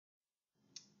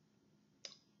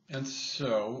And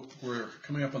so we're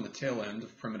coming up on the tail end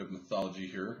of primitive mythology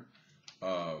here,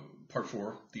 part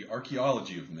 4, the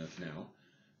archaeology of myth now.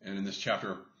 And in this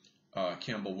chapter,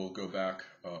 Campbell will go back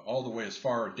all the way as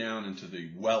far down into the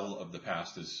well of the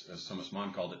past, as Thomas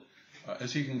Mann called it,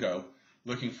 as he can go,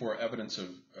 looking for evidence of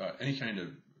any kind of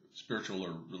spiritual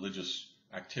or religious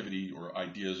activity or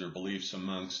ideas or beliefs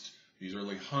amongst these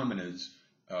early hominids,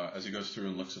 as he goes through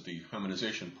and looks at the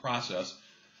hominization process,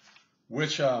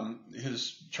 which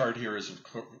his chart here is, of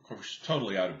course,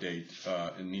 totally out of date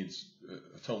and needs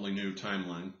a totally new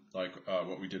timeline, like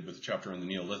what we did with the chapter on the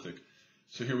Neolithic.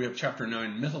 So here we have chapter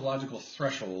 9, Mythological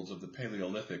Thresholds of the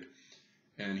Paleolithic,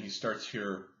 and he starts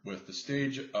here with the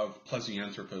stage of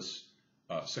Plesianthropus,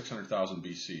 600,000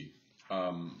 BC.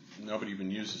 Nobody even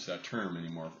uses that term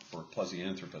anymore for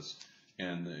Plesianthropus,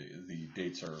 and the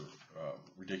dates are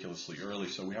ridiculously early,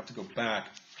 so we have to go back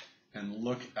and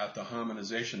look at the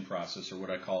hominization process, or what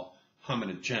I call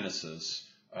hominogenesis.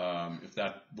 If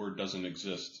that word doesn't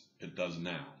exist, it does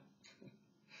now.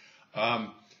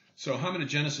 So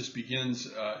hominogenesis begins,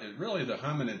 really the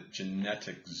hominid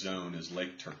genetic zone is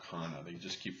Lake Turkana. They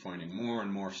just keep finding more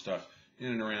and more stuff in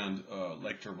and around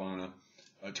Lake Turkana,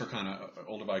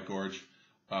 Olduvai Gorge.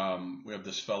 We have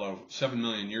this fellow 7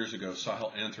 million years ago,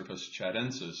 Sahelanthropus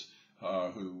chadensis,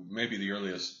 who may be the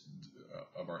earliest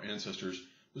of our ancestors,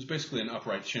 was basically an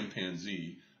upright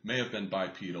chimpanzee, may have been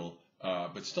bipedal,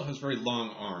 but still has very long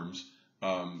arms.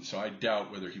 So I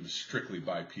doubt whether he was strictly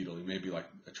bipedal. He may be like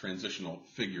a transitional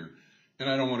figure. And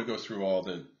I don't want to go through all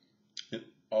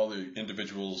the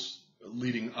individuals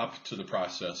leading up to the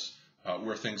process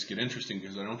where things get interesting,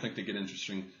 because I don't think they get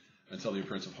interesting until the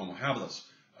appearance of Homo habilis.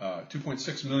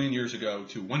 2.6 million years ago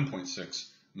to 1.6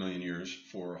 million years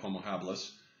for Homo habilis.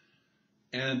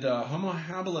 And Homo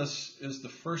habilis is the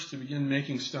first to begin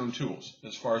making stone tools,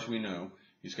 as far as we know.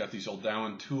 He's got these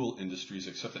Oldowan tool industries,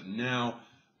 except that now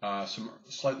some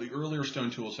slightly earlier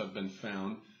stone tools have been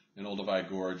found in Olduvai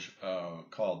Gorge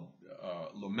called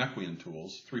Lomequian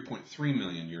tools, 3.3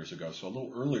 million years ago, so a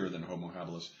little earlier than Homo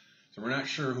habilis. So we're not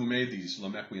sure who made these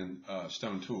Lomequian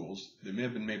stone tools. They may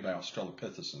have been made by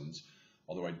Australopithecines,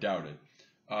 although I doubt it.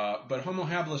 But Homo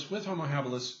habilis, with Homo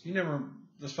habilis,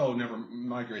 this fellow never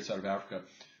migrates out of Africa.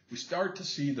 We start to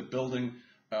see the building.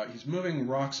 He's moving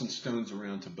rocks and stones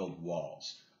around to build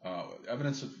walls.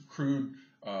 Evidence of crude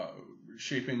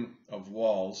shaping of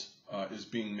walls is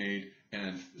being made,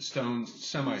 and stone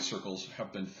semicircles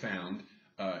have been found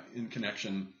in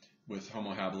connection with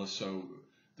Homo habilis. So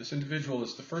this individual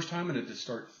is the first hominid to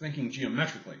start thinking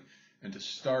geometrically and to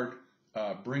start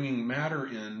bringing matter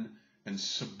in and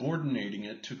subordinating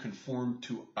it to conform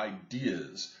to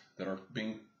ideas that are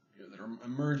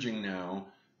emerging now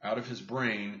out of his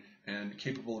brain and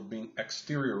capable of being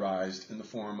exteriorized in the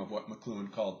form of what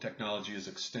McLuhan called technology as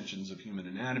extensions of human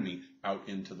anatomy out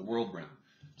into the world realm.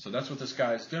 So that's what this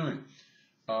guy is doing.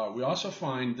 We also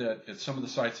find that at some of the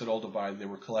sites at Olduvai, they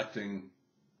were collecting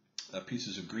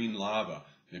pieces of green lava.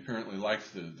 They apparently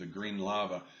liked the green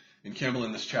lava. And Campbell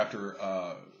in this chapter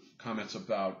comments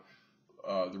about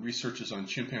the researches on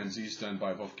chimpanzees done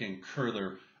by Wolfgang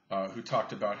Köhler, who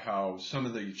talked about how some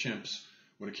of the chimps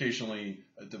would occasionally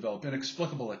develop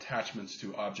inexplicable attachments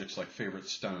to objects like favorite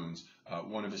stones.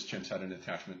 One of his chimps had an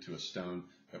attachment to a stone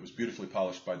that was beautifully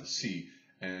polished by the sea,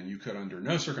 and you could under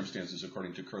no circumstances,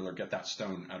 according to Köhler, get that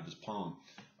stone out of his palm.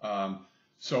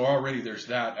 So already there's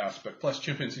that aspect. Plus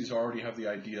chimpanzees already have the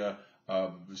idea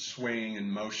of swaying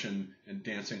in motion and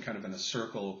dancing kind of in a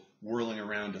circle, whirling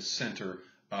around a center.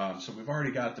 So we've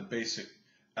already got the basic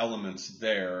elements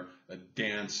there, a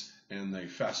dance and the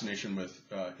fascination with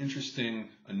interesting,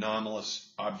 anomalous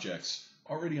objects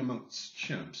already amongst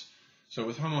chimps. So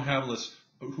with Homo habilis,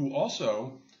 who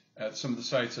also at some of the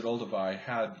sites at Olduvai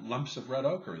had lumps of red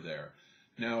ochre there.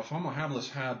 Now, if Homo habilis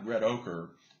had red ochre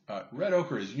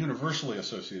is universally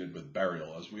associated with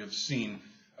burial, as we have seen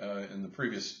in the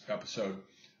previous episode.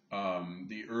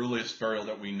 The earliest burial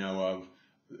that we know of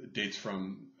dates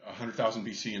from 100,000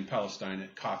 BC in Palestine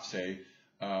at Kafse,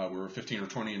 where 15 or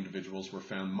 20 individuals were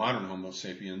found, modern Homo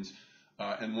sapiens,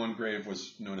 and one grave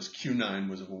was known as Q9,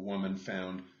 was of a woman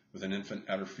found with an infant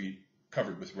at her feet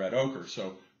covered with red ochre.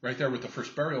 So right there with the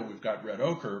first burial, we've got red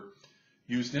ochre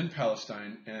used in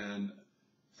Palestine, and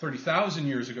 30,000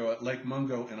 years ago at Lake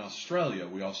Mungo in Australia,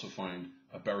 we also find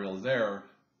a burial there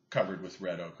covered with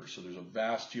red ochre. So there's a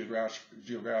vast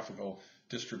geographical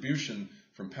distribution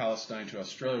from Palestine to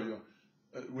Australia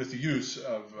with the use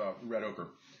of red ochre.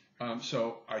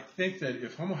 So I think that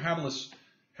if Homo habilis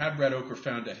had red ochre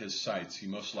found at his sites, he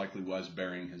most likely was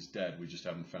burying his dead. We just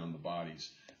haven't found the bodies.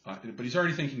 But he's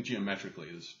already thinking geometrically,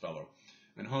 this fellow.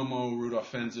 And Homo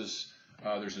rudolfensis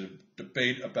There's a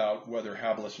debate about whether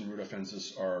habilis and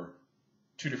rudolfensis are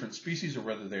two different species or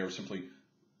whether they are simply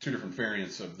two different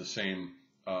variants of the same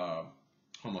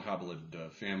Homo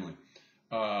habilid family.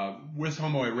 With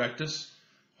Homo erectus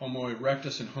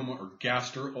and Homo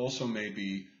ergaster also may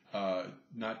be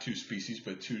not two species,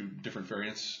 but two different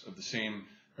variants of the same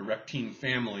erectine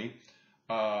family.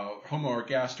 Homo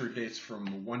ergaster dates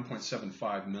from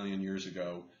 1.75 million years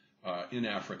ago in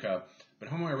Africa, but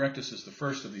Homo erectus is the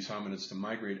first of these hominids to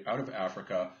migrate out of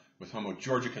Africa, with Homo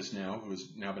georgicus now, who has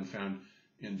now been found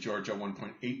in Georgia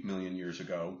 1.8 million years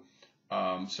ago.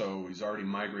 So he's already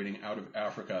migrating out of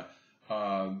Africa.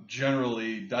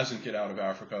 Generally doesn't get out of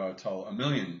Africa until 1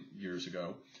 million years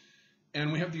ago.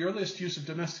 And we have the earliest use of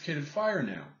domesticated fire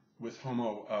now with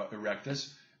Homo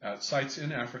erectus at sites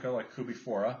in Africa like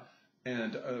Kubifora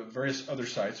and various other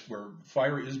sites where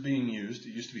fire is being used.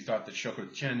 It used to be thought that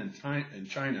Shokochen in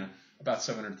China about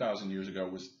 700,000 years ago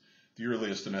was the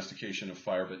earliest domestication of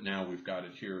fire, but now we've got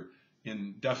it here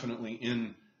definitely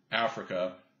in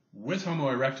Africa with Homo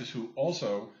erectus, who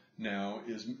also now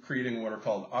is creating what are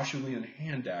called Acheulean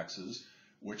hand axes,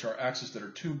 which are axes that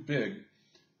are too big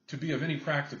to be of any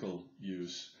practical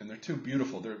use, and they're too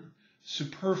beautiful. They're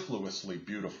superfluously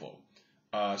beautiful.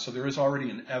 So there is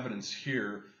already an evidence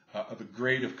here of a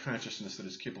grade of consciousness that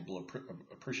is capable of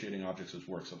appreciating objects as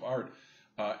works of art.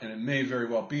 And it may very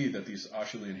well be that these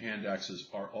Acheulean hand axes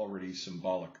are already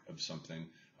symbolic of something,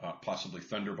 possibly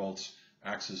thunderbolts.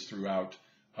 Axes throughout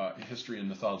history and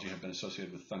mythology have been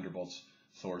associated with thunderbolts.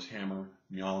 Thor's hammer,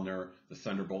 Mjolnir, the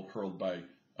thunderbolt hurled by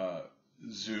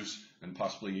Zeus, and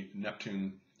possibly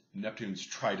Neptune's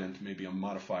trident, maybe a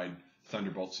modified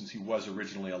thunderbolt, since he was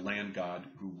originally a land god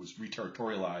who was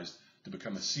reterritorialized to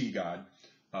become a sea god.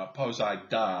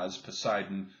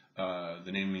 Poseidon,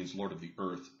 the name means Lord of the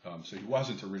Earth, so he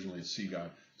wasn't originally a sea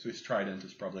god, so his trident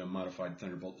is probably a modified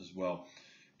thunderbolt as well.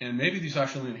 And maybe these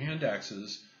Acheulean hand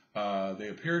axes, they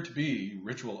appear to be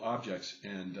ritual objects,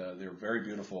 and they're very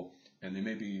beautiful, and they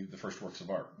may be the first works of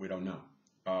art. We don't know.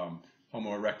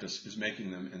 Homo erectus is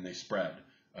making them, and they spread.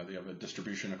 They have a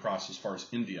distribution across as far as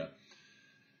India.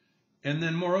 And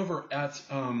then, moreover, at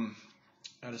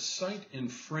a site in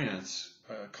France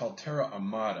called Terra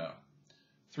Amata,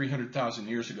 300,000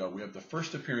 years ago, we have the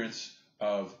first appearance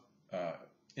of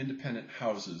independent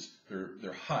houses.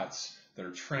 They're huts that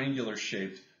are triangular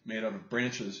shaped, made out of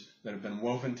branches that have been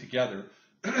woven together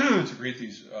to create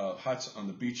these huts on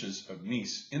the beaches of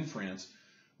Nice in France,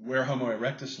 where Homo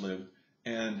erectus lived.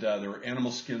 And there were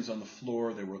animal skins on the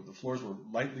floor. The floors were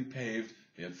lightly paved.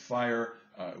 They had fire.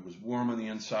 It was warm on the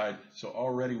inside. So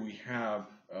already we have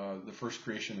the first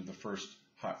creation of the first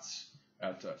huts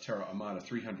at Terra Amata,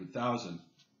 300,000.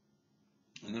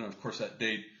 And then, of course, that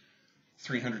date,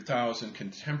 300,000,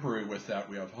 contemporary with that,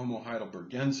 we have Homo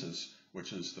heidelbergensis,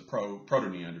 which is the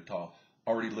proto-Neanderthal,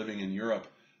 already living in Europe,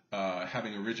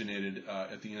 having originated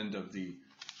at the end of the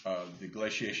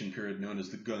glaciation period known as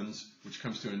the Gunz, which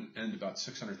comes to an end about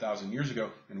 600,000 years ago.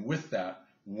 And with that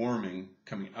warming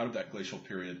coming out of that glacial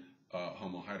period,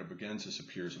 Homo heidelbergensis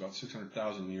appears about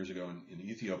 600,000 years ago in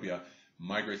Ethiopia,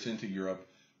 migrates into Europe,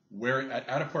 where at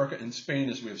Atapuerca in Spain,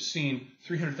 as we have seen,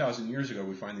 300,000 years ago,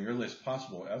 we find the earliest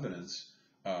possible evidence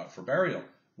for burial.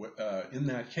 In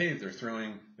that cave, they're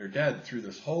throwing their dead through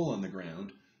this hole in the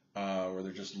ground, where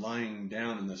they're just lying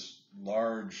down in this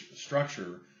large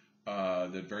structure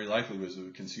that very likely was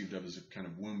conceived of as a kind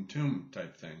of womb tomb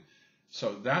type thing.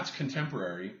 So that's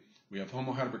contemporary. We have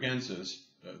Homo heidelbergensis,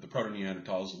 the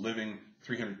proto-Neanderthals, living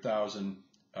 300,000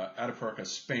 Atapuerca,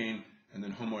 Spain, and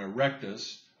then Homo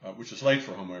erectus, which is late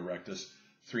for Homo erectus,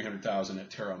 300,000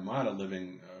 at Terra Amata,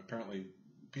 living apparently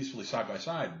peacefully side by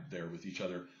side there with each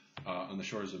other on the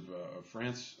shores of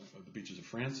France, the beaches of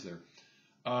France there.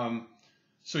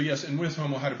 So yes, and with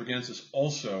Homo heidelbergensis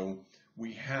also,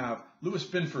 we have, Louis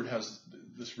Binford has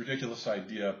this ridiculous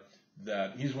idea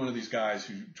that he's one of these guys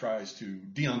who tries to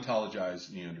deontologize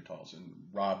Neanderthals and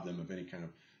rob them of any kind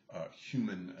of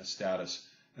human status.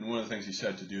 And one of the things he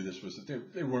said to do this was that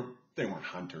they weren't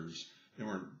hunters. They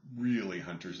weren't really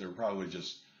hunters. They were probably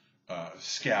just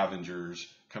scavengers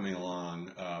coming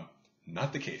along.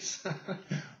 Not the case.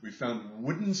 We found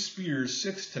wooden spears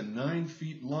 6 to 9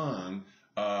 feet long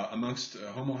amongst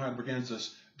Homo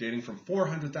heidelbergensis, dating from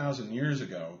 400,000 years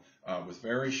ago, with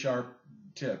very sharp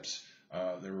tips.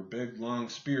 They were big, long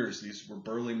spears. These were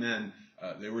burly men.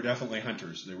 They were definitely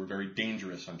hunters. They were very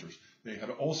dangerous hunters. They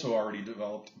had also already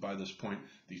developed, by this point,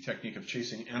 the technique of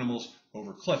chasing animals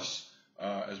over cliffs.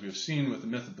 As we have seen with the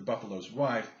myth of the buffalo's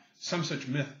wife, some such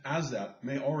myth as that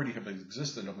may already have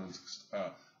existed amongst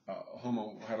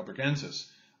Homo heidelbergensis.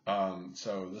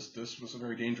 So this was a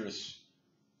very dangerous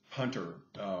hunter.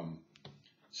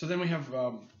 So then we have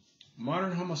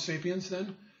modern Homo sapiens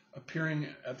then appearing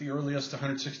at the earliest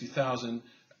 160,000,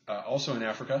 also in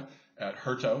Africa, at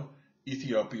Herto,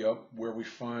 Ethiopia, where we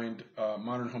find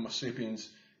modern Homo sapiens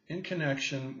in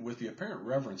connection with the apparent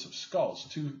reverence of skulls.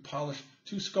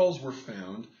 Two skulls were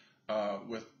found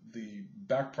with the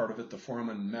back part of it, the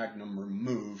foramen magnum,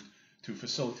 removed to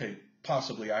facilitate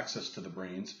possibly access to the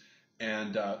brains,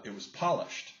 and it was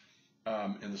polished,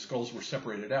 and the skulls were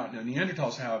separated out. Now,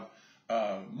 Neanderthals have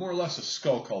more or less a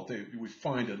skull cult. We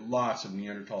find at lots of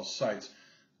Neanderthal sites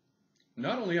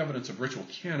not only evidence of ritual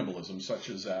cannibalism, such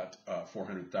as at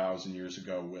 400,000 years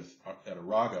ago at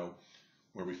Arago,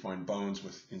 where we find bones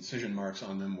with incision marks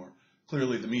on them, where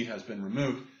clearly the meat has been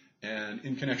removed, and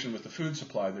in connection with the food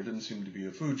supply, there didn't seem to be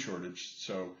a food shortage,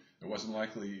 so it wasn't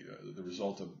likely the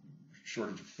result of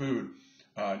shortage of food.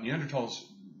 Neanderthals,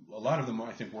 a lot of them,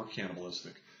 I think, were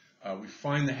cannibalistic. We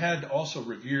find the head also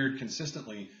revered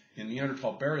consistently in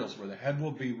Neanderthal burials, where the head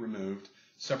will be removed,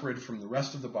 separated from the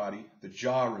rest of the body, the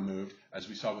jaw removed, as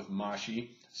we saw with Mashi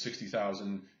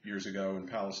 60,000 years ago in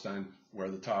Palestine, where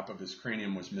the top of his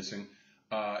cranium was missing.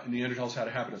 Neanderthals had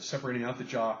a habit of separating out the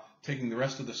jaw, taking the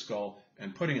rest of the skull,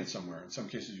 and putting it somewhere. In some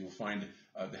cases, you'll find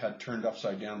the head turned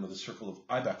upside down with a circle of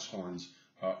ibex horns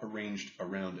arranged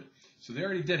around it. So they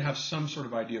already did have some sort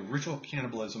of idea of ritual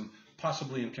cannibalism,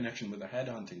 possibly in connection with a head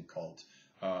hunting cult,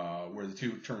 where the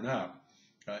two turn up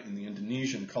in the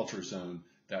Indonesian culture zone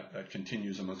that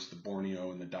continues amongst the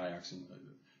Borneo and the Dayaks,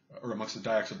 or amongst the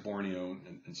Dayaks of Borneo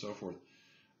and so forth.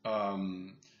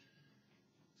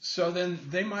 So then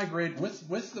they migrate,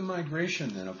 with the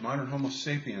migration then of modern Homo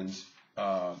sapiens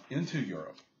into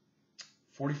Europe,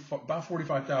 about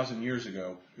 45,000 years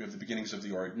ago, we have the beginnings of the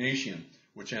Aurignacian,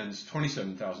 which ends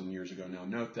 27,000 years ago. Now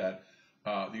note that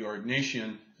the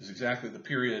Aurignacian is exactly the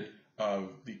period of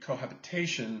the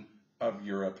cohabitation of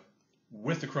Europe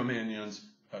with the Cro-Magnons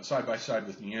side by side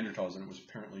with Neanderthals, and it was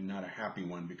apparently not a happy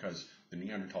one because the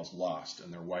Neanderthals lost,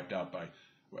 and they're wiped out by,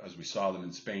 as we saw them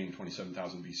in Spain,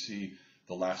 27,000 BC,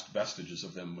 the last vestiges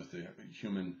of them with the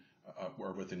human,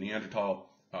 or with the Neanderthal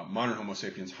modern Homo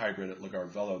sapiens hybrid at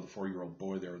Lagarvello, the 4-year-old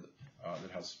boy there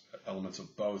that has elements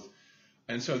of both.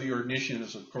 And so the Aurignacian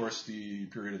is, of course, the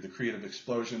period of the creative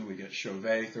explosion. We get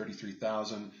Chauvet,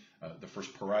 33,000. The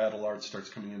first parietal art starts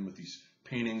coming in with these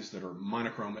paintings that are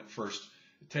monochrome at first.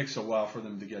 It takes a while for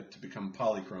them to become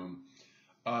polychrome.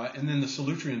 And then the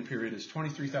Solutrean period is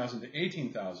 23,000 to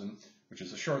 18,000, which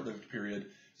is a short-lived period.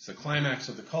 It's the climax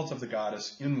of the cult of the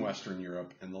goddess in Western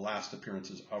Europe and the last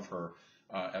appearances of her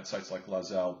at sites like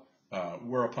Lazelle,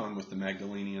 whereupon with the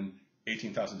Magdalenian,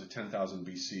 18,000 to 10,000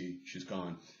 BC, she's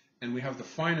gone. And we have the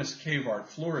finest cave art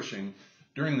flourishing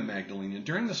during the Magdalenian.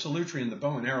 During the Solutrean, the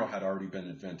bow and arrow had already been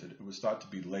invented. It was thought to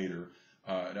be later.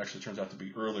 It actually turns out to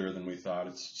be earlier than we thought.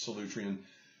 It's Solutrean.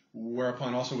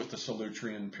 Whereupon also with the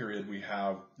Solutrean period, we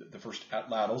have the first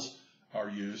atlatls are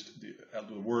used.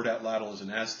 The word atlatl is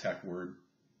an Aztec word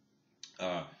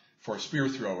for a spear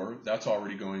thrower. That's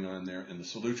already going on there. And the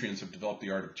Solutreans have developed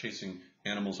the art of chasing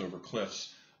animals over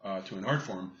cliffs to an art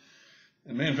form.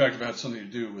 It may, in fact, have had something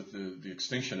to do with the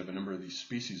extinction of a number of these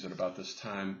species at about this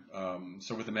time.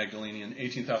 So with the Magdalenian,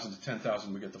 18,000 to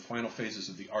 10,000, we get the final phases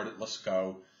of the art at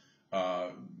Lascaux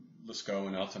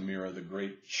and Altamira, the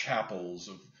great chapels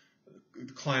of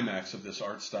the climax of this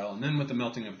art style. And then with the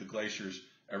melting of the glaciers,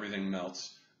 everything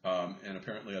melts, and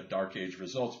apparently a dark age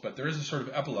results. But there is a sort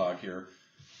of epilogue here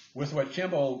with what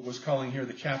Campbell was calling here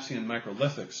the Capsian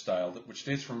microlithic style, which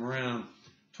dates from around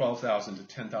 12,000 to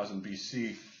 10,000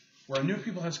 BC, where a new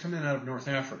people has come in out of North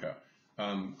Africa,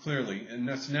 clearly, and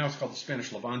now it's called the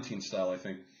Spanish Levantine style, I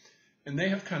think. And they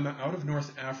have come out of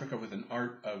North Africa with an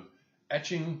art of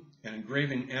etching and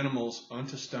engraving animals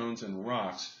onto stones and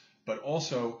rocks, but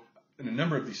also in a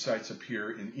number of these sites appear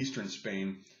in eastern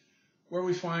Spain, where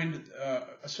we find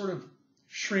a sort of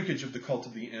shrinkage of the cult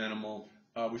of the animal.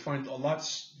 We find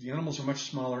the animals are much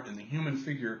smaller, and the human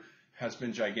figure has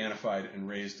been gigantified and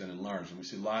raised and enlarged. And we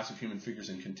see lots of human figures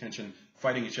in contention,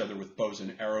 fighting each other with bows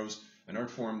and arrows, an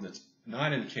art form that's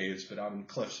not in caves, but out in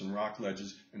cliffs and rock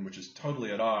ledges, and which is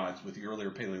totally at odds with the earlier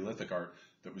Paleolithic art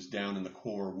that was down in the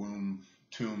core womb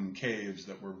tomb caves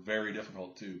that were very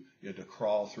difficult you had to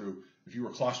crawl through. If you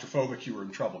were claustrophobic, you were in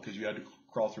trouble because you had to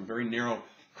crawl through very narrow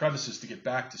crevices to get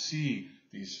back to see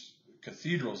these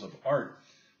cathedrals of art.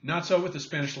 Not so with the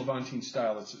Spanish Levantine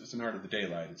style. It's an art of the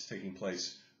daylight. It's taking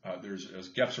place. There's, as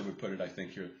Gebser would put it, I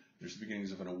think here, there's the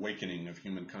beginnings of an awakening of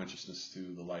human consciousness to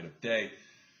the light of day.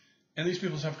 And these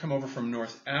peoples have come over from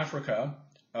North Africa,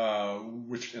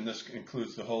 and this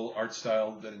includes the whole art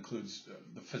style that includes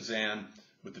the Fazan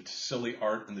with the Tassili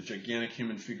art and the gigantic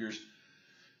human figures.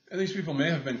 And these people may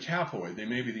have been Kapoi. They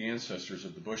may be the ancestors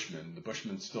of the Bushmen. The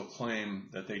Bushmen still claim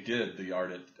that they did the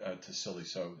art at Tassili,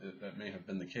 so that may have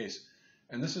been the case.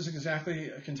 And this is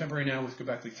exactly contemporary now with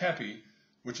Göbekli Tepe,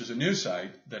 which is a new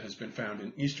site that has been found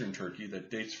in eastern Turkey that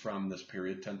dates from this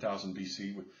period, 10,000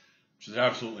 BC, which is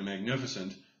absolutely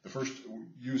magnificent. The first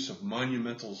use of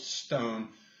monumental stone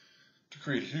to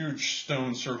create huge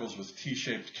stone circles with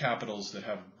T-shaped capitals that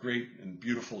have great and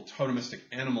beautiful totemistic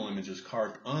animal images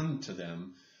carved onto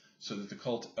them, so that the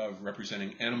cult of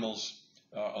representing animals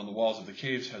on the walls of the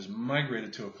caves has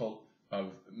migrated to a cult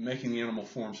of making the animal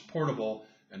forms portable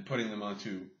and putting them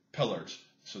onto pillars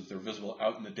so that they're visible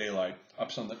out in the daylight.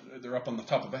 They're up on the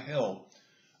top of a hill.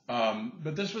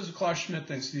 But this was, Klaus Schmidt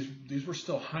thinks, these were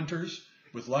still hunters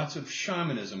with lots of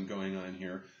shamanism going on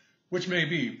here, which may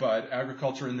be, but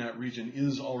agriculture in that region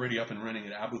is already up and running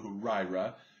at Abu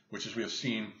Huraira, which, as we have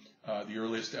seen, the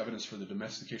earliest evidence for the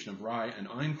domestication of rye and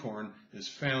einkorn is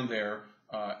found there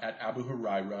at Abu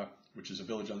Huraira, which is a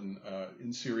village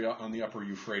in Syria on the upper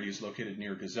Euphrates, located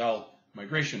near gazelle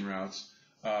migration routes.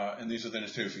 And these are the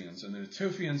Natufians. And the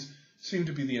Natufians seem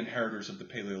to be the inheritors of the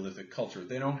Paleolithic culture.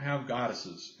 They don't have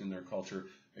goddesses in their culture.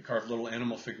 They carve little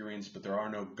animal figurines, but there are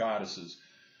no goddesses.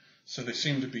 So they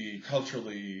seem to be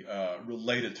culturally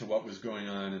related to what was going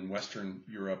on in Western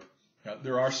Europe.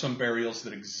 There are some burials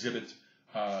that exhibit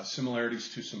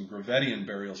similarities to some Gravettian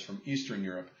burials from Eastern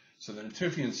Europe. So the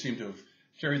Natufians seem to have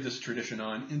carried this tradition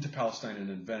on into Palestine and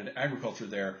invented agriculture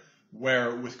there,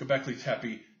 where with Göbekli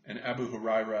Tepe and Abu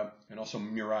Huraira and also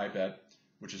Muraybet,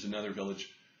 which is another village,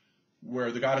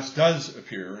 where the goddess does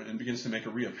appear and begins to make a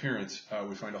reappearance,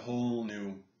 we find a whole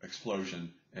new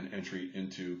explosion and entry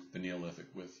into the Neolithic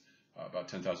with about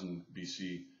 10,000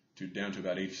 BC down to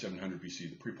about 8,700 BC,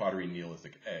 the pre-pottery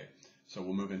Neolithic A. So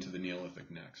we'll move into the Neolithic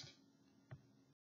next.